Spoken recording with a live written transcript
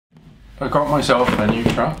I got myself a new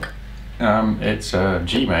truck. It's a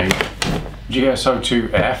Gmade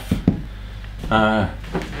GSO2F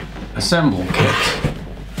assemble kit.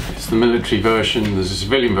 It's the military version. There's a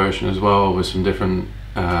civilian version as well with some different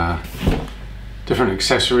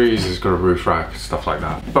accessories. It's got a roof rack, stuff like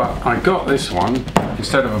that. But I got this one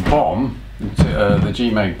instead of a bomb, the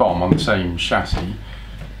Gmade bomb on the same chassis,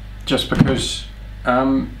 just because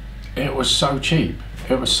it was so cheap.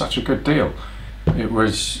 It was such a good deal. It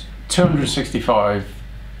was 265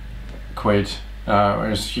 quid. It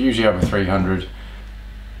was usually over 300,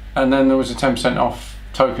 and then there was a 10% off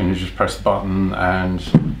token. You just press the button and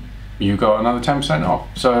you got another 10% off,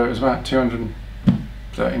 so it was about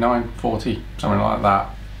 239, 40, something like that.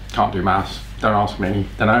 Can't do maths, don't ask me,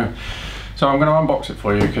 don't know. So I'm going to unbox it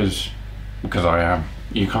for you because I am.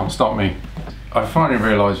 You can't stop me. I finally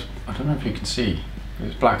realised, I don't know if you can see,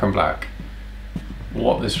 it's black and black,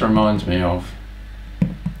 what this reminds me of.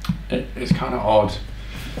 It's kind of odd.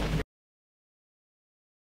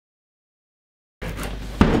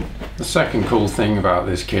 The second cool thing about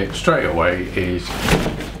this kit straight away is,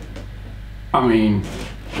 I mean,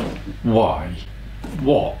 why?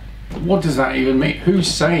 What does that even mean? Who's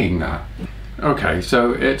saying that? Okay,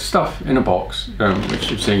 so it's stuff in a box, which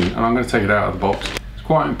you've seen, and I'm going to take it out of the box. It's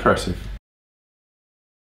quite impressive.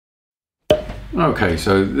 Okay,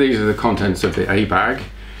 so these are the contents of the A bag.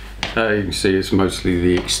 You can see it's mostly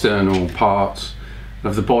the external parts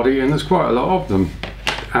of the body, and there's quite a lot of them.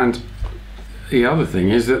 And the other thing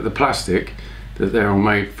is that the plastic that they're all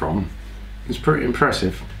made from is pretty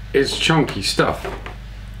impressive. It's chunky stuff.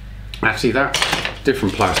 Actually, that's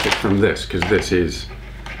different plastic from this, because this is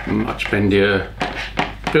much bendier.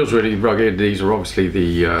 Feels really rugged. These are obviously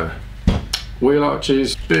the wheel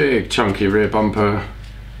arches. Big chunky rear bumper.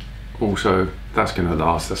 Also, that's going to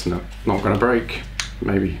last. That's not going to break.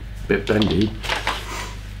 Maybe a bit bendy.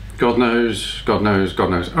 God knows, God knows, God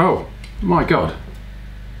knows. Oh my God,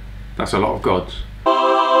 that's a lot of gods.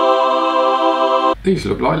 These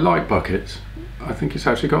look like light buckets. I think it's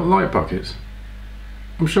actually got light buckets.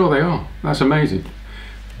 I'm sure they are. That's amazing.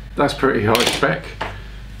 That's pretty high spec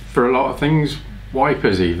for a lot of things.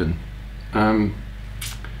 Wipers even. And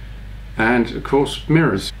of course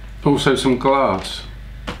mirrors. Also some glass.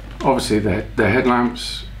 Obviously the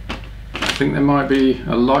headlamps. I think there might be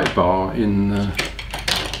a light bar in the...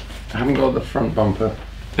 I haven't got the front bumper.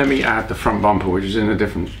 Let me add the front bumper, which is in a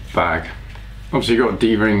different bag. Obviously you've got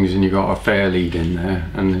D-rings and you've got a fair lead in there,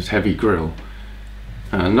 and there's heavy grille.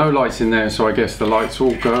 No lights in there, so I guess the lights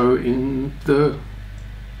all go in the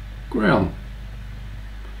grille.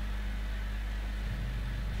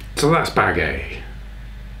 So that's bag A.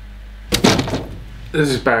 This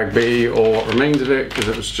is bag B, or what remains of it, because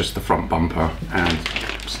it was just the front bumper and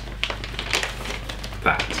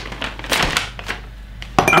that.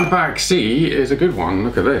 And bag C is a good one.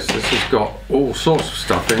 Look at this. This has got all sorts of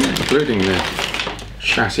stuff in it, including the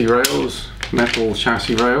chassis rails, metal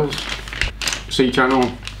chassis rails,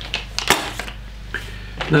 C-channel.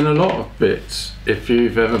 Then a lot of bits, if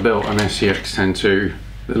you've ever built an SCX-102,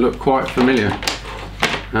 they look quite familiar.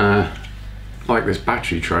 Like this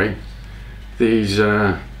battery tray. These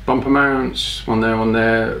bumper mounts, one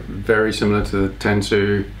there, very similar to the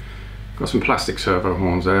 102. Got some plastic servo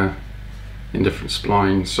horns there in different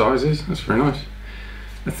spline sizes. That's very nice.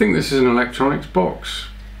 I think this is an electronics box,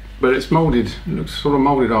 but it's molded. It looks sort of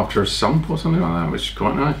molded after a sump or something like that, which is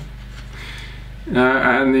quite nice.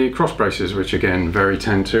 And the cross braces, which again, very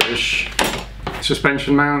 102-ish.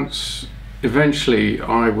 Suspension mounts. Eventually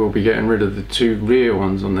I will be getting rid of the two rear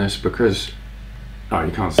ones on this because, oh,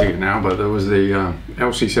 you can't see it now, but there was the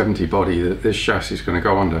LC70 body that this chassis is going to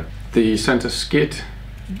go under. The center skid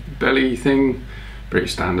belly thing, pretty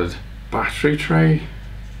standard. Battery tray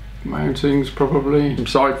mountings, probably. Some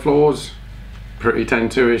side floors, pretty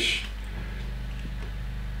 102-ish.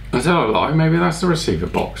 I tell a lie, maybe that's the receiver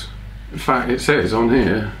box. In fact, it says on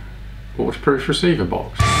here, waterproof receiver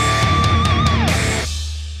box.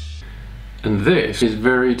 And this is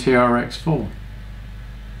very TRX4.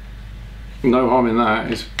 No harm in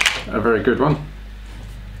that, it's a very good one.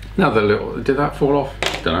 Now the little, did that fall off?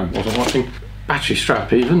 Don't know, wasn't watching. Battery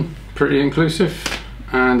strap even, pretty inclusive.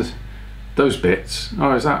 And those bits,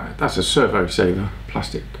 oh, that's a servo saver,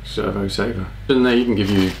 plastic servo saver. And they even give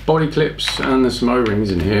you body clips, and there's some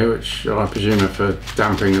O-rings in here, which I presume are for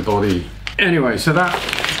damping the body. Anyway, so that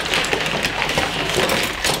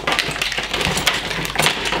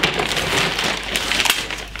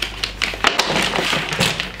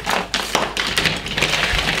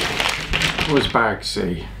was bag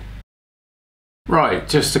C. Right,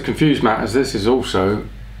 just to confuse matters, this is also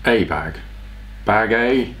a bag. Bag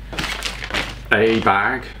A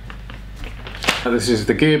bag, This is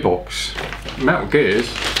the gearbox. Metal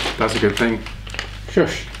gears, that's a good thing.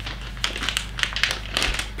 Shush.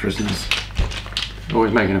 Prisoners.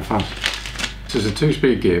 Always making a fuss. This is a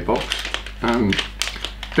 2-speed gearbox.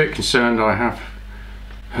 A bit concerned, I have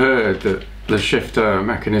heard that the shifter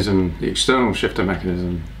mechanism, the external shifter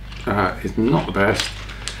mechanism, is not the best.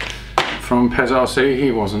 From Pez RC,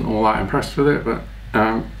 he wasn't all that impressed with it, but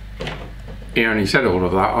he only said all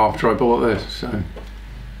of that after I bought this, so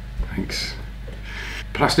thanks.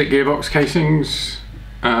 Plastic gearbox casings.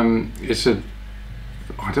 It's a,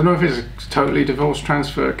 I don't know if it's a totally divorce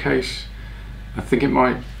transfer case. I think it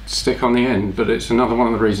might stick on the end, but it's another one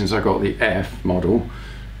of the reasons I got the F model,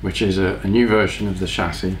 which is a new version of the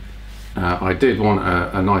chassis. I did want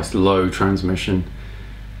a nice low transmission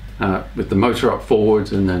with the motor up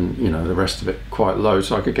forwards, and then, you know, the rest of it quite low,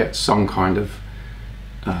 so I could get some kind of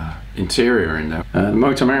interior in there. The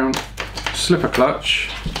motor mount, slipper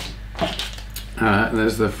clutch,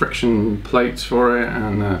 there's the friction plates for it,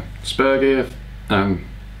 and the spur gear.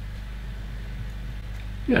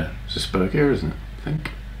 Yeah, it's a spur gear, isn't it? I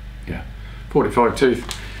think. Yeah, 45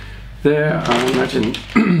 tooth. There, I imagine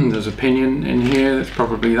there's a pinion in here. That's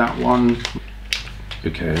probably that one.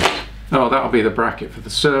 Who cares? Oh, that'll be the bracket for the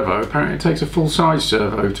servo. Apparently it takes a full-size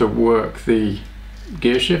servo to work the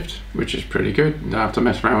gear shift, which is pretty good. You don't have to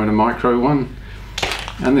mess around with a micro one.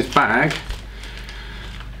 And this bag,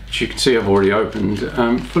 which you can see I've already opened,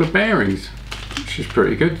 full of bearings, which is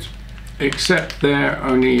pretty good. Except they're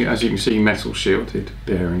only, as you can see, metal shielded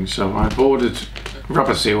bearings. So I've ordered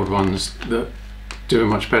rubber sealed ones that do a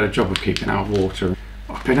much better job of keeping out water.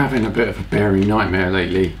 I've been having a bit of a bearing nightmare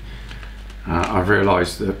lately. I've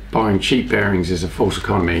realised that buying cheap bearings is a false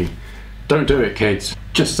economy. Don't do it, kids.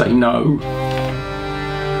 Just say no.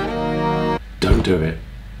 Don't do it.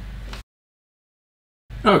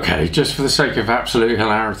 Okay, just for the sake of absolute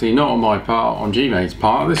hilarity, not on my part, on Gmade's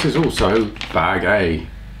part, this is also bag A,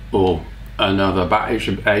 or another bag. It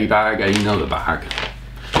should be a bag, another bag.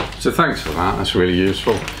 So thanks for that, that's really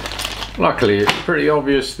useful. Luckily, it's pretty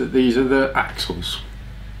obvious that these are the axles.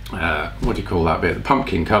 What do you call that bit? The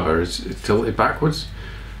pumpkin cover is tilted backwards.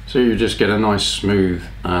 So you just get a nice smooth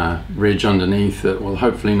ridge underneath that will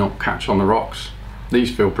hopefully not catch on the rocks.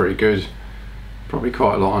 These feel pretty good. Probably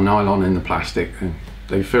quite a lot of nylon in the plastic.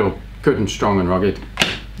 They feel good and strong and rugged.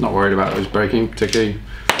 Not worried about those breaking particularly.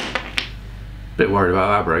 Bit worried about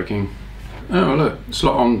that breaking. Oh look,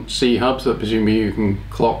 slot on C-hubs that presumably you can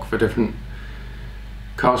clock for different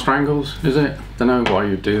cast angles, is it? Don't know why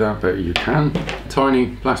you'd do that, but you can.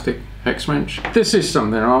 Tiny plastic hex wrench. This is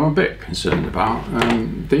something I'm a bit concerned about.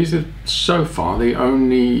 These are so far the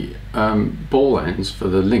only ball ends for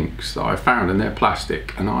the links that I found, and they're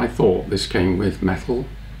plastic, and I thought this came with metal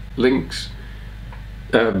links.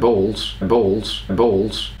 Balls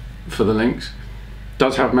for the links.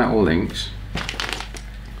 Does have metal links.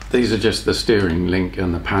 These are just the steering link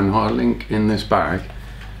and the panhard link in this bag,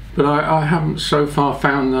 but I haven't so far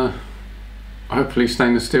found the hopefully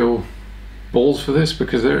stainless steel balls for this,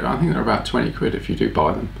 because I think they're about 20 quid if you do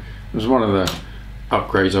buy them. It was one of the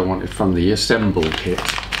upgrades I wanted from the assemble kit.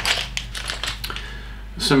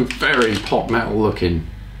 Some very pot metal looking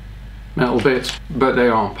metal bits, but they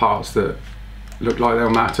aren't parts that look like they'll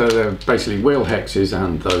matter. They're basically wheel hexes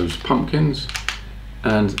and those pumpkins,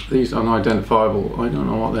 and these unidentifiable, I don't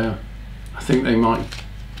know what they are. I think they might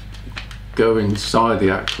go inside the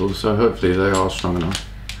axles, so hopefully they are strong enough.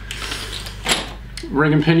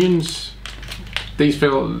 Ring and pinions. These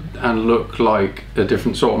feel and look like a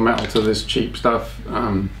different sort of metal to this cheap stuff,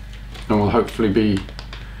 and will hopefully be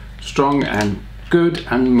strong and good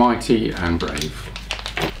and mighty and brave.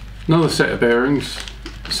 Another set of bearings,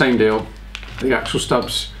 same deal. The axle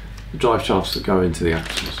stubs, the drive shafts that go into the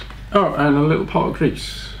axles. Oh, and a little pot of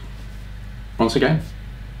grease. Once again,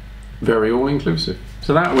 very all-inclusive.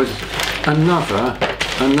 So that was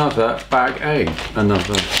another bag A.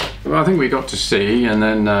 Well, I think we got to C, and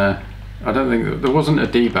then I don't think there wasn't a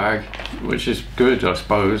D bag, which is good, I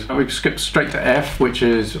suppose. We skipped straight to F, which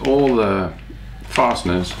is all the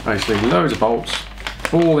fasteners, basically loads of bolts,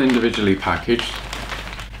 all individually packaged,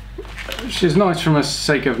 which is nice from a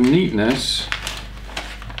sake of neatness.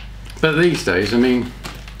 But these days, I mean,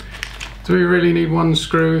 do we really need one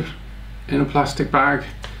screw in a plastic bag?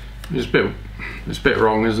 It's a bit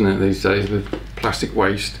wrong, isn't it, these days with plastic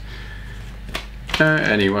waste?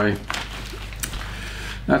 Anyway,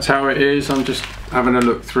 that's how it is. I'm just having a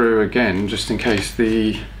look through again, just in case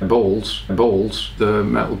the the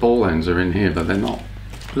metal ball ends are in here, but they're not.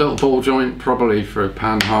 Little ball joint, probably for a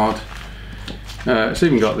panhard. It's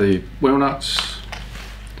even got the wheel nuts.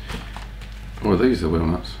 Oh, these are wheel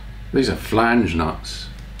nuts. These are flange nuts.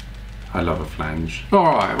 I love a flange.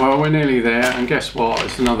 Alright, well we're nearly there, and guess what?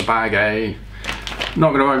 It's another bag A. I'm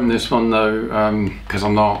not going to open this one though, because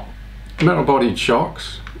I'm not. Metal bodied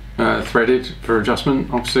shocks, threaded for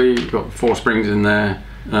adjustment. Obviously you've got 4 springs in there.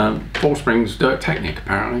 4 springs, Dirt Technic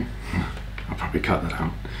apparently. I'll probably cut that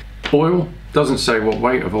out. Oil, doesn't say what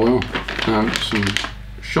weight of oil. Some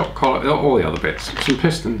shock collar, all the other bits. Some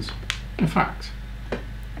pistons, in fact.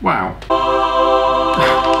 Wow.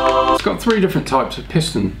 It's got 3 different types of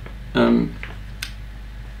piston. You've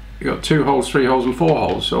got 2 holes, 3 holes and 4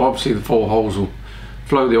 holes. So obviously the 4 holes will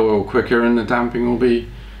flow the oil quicker and the damping will be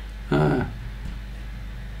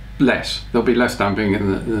less. There'll be less damping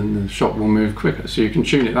and the shock will move quicker. So you can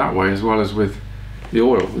tune it that way as well as with the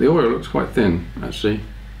oil. The oil looks quite thin actually.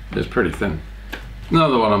 It's pretty thin.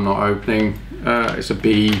 Another one I'm not opening. It's a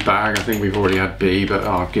B bag. I think we've already had B, but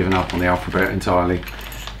I've given up on the alphabet entirely.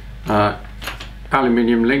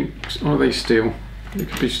 Aluminium links, or are they steel? It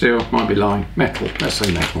could be steel, might be lime. Metal, let's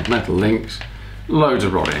say metal. Metal links. Loads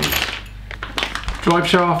of rod ends. Drive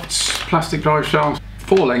shafts, plastic drive shafts.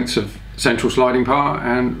 4 lengths of central sliding part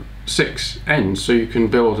and 6 ends, so you can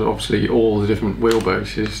build obviously all the different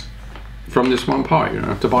wheelbases from this one part. You don't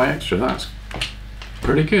have to buy extra. That's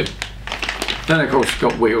pretty good. Then of course you've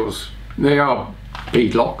got wheels. They are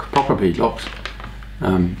beadlock, proper beadlocks.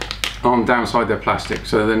 On downside they're plastic,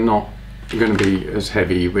 so they're not going to be as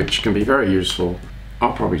heavy, which can be very useful.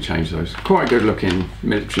 I'll probably change those. Quite good looking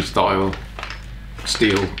military style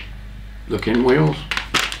steel looking wheels.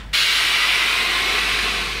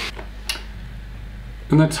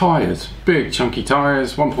 And the tyres, big chunky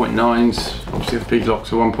tyres, 1.9s. Obviously the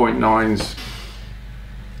beadlocks are 1.9s.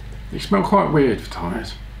 They smell quite weird for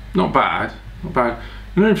tyres. Not bad, not bad. I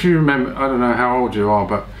don't know if you remember, I don't know how old you are,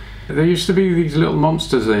 but there used to be these little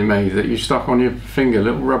monsters they made that you stuck on your finger,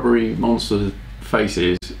 little rubbery monster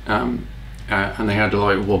faces, and they had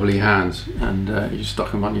like wobbly hands, and you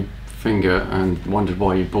stuck them on your finger and wondered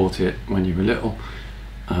why you bought it when you were little.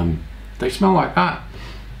 They smell like that,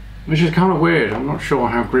 which is kind of weird. I'm not sure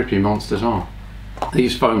how grippy monsters are.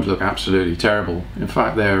 These foams look absolutely terrible. In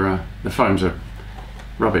fact, the foams are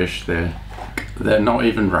rubbish. They're not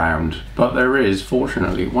even round, but there is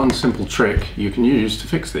fortunately one simple trick you can use to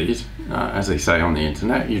fix these, as they say on the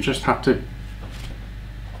internet. You just have to,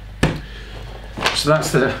 so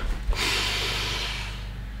that's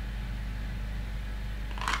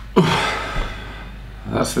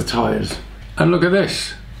the tyres. And look at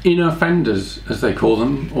this, inner fenders as they call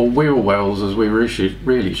them, or wheel wells as we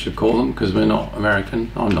really should call them, because we're not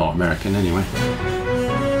American. I'm not American anyway.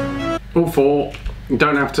 All 4. You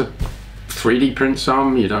don't have to 3D print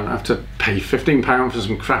some, you don't have to pay £15 for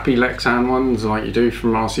some crappy Lexan ones like you do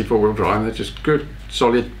from RC 4-wheel drive. They're just good,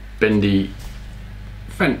 solid, bendy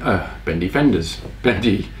fenders,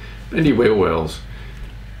 bendy wheel wells,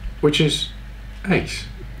 which is ace.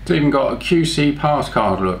 It's even got a QC pass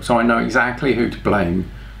card look, so I know exactly who to blame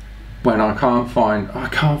when I can't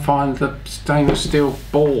find the stainless steel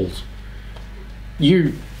balls.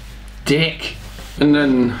 You dick. And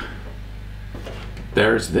then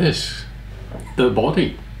there's this. The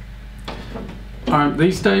body.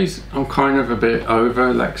 These days I'm kind of a bit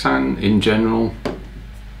over Lexan in general.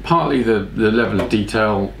 Partly the level of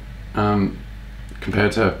detail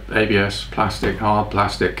compared to ABS, plastic, hard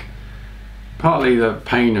plastic. Partly the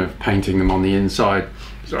pain of painting them on the inside.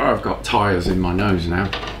 So I've got tyres in my nose now.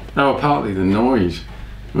 Oh, partly the noise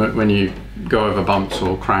when you go over bumps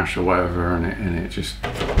or crash or whatever, and it just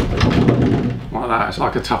like that. It's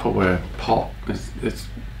like a Tupperware pot.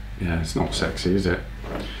 Yeah, it's not sexy, is it?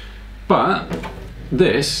 But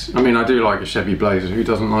this, I mean, I do like a Chevy Blazer. Who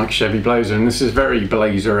doesn't like Chevy Blazer? And this is very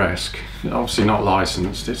Blazer-esque. Obviously not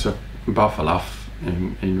licensed. It's a Buffalo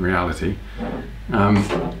in reality.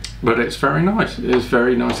 But it's very nice. It is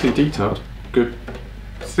very nicely detailed. Good,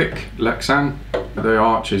 thick Lexan. The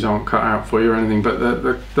arches aren't cut out for you or anything, but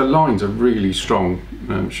the lines are really strong.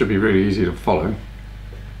 Should be really easy to follow.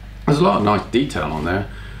 There's a lot of nice detail on there.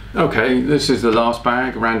 Okay, this is the last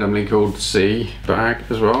bag, randomly called C bag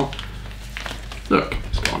as well. Look,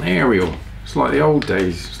 it's got an aerial. It's like the old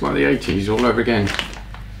days. It's like the 80s all over again.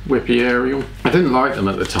 Whippy aerial. I didn't like them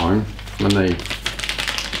at the time when they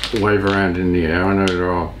wave around in the air. I know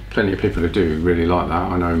there are plenty of people who do really like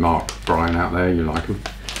that. I know Mark, Brian out there, you like them.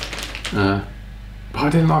 But I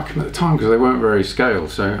didn't like them at the time because they weren't very scale,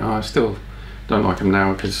 so I still don't like them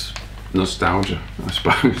now because nostalgia, I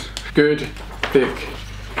suppose. Good, thick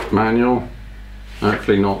manual.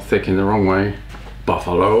 Hopefully not thick in the wrong way.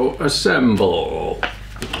 Buffalo assemble.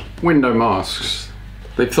 Window masks.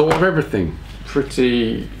 They've thought of everything.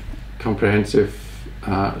 Pretty comprehensive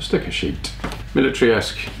sticker sheet.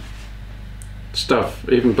 Military-esque stuff,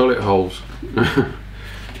 even bullet holes.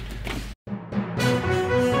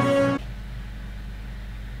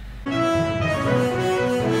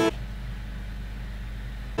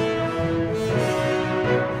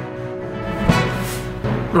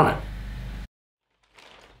 Right.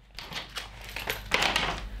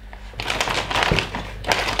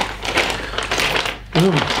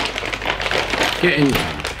 Get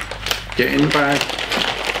in the bag,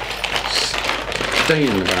 stay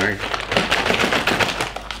in the bag,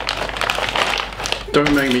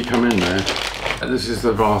 don't make me come in there. This is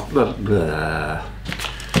the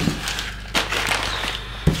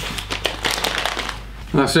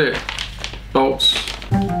that's it, bolts,